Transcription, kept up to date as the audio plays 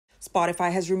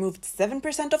Spotify has removed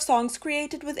 7% of songs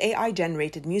created with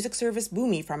AI-generated music service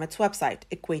Boomi from its website,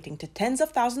 equating to tens of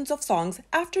thousands of songs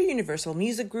after Universal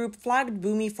Music Group flagged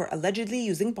Boomi for allegedly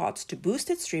using bots to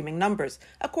boost its streaming numbers,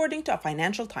 according to a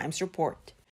Financial Times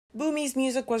report. Boomi's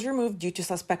music was removed due to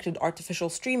suspected artificial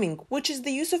streaming, which is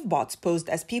the use of bots posed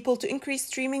as people to increase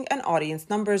streaming and audience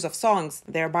numbers of songs,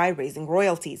 thereby raising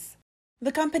royalties.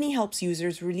 The company helps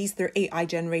users release their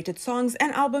AI-generated songs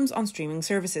and albums on streaming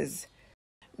services.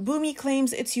 Boomi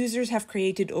claims its users have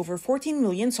created over 14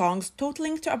 million songs,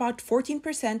 totaling to about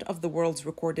 14% of the world's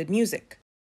recorded music.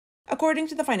 According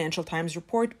to the Financial Times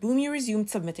report, Boomi resumed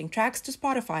submitting tracks to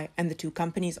Spotify, and the two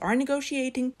companies are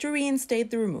negotiating to reinstate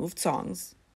the removed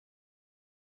songs.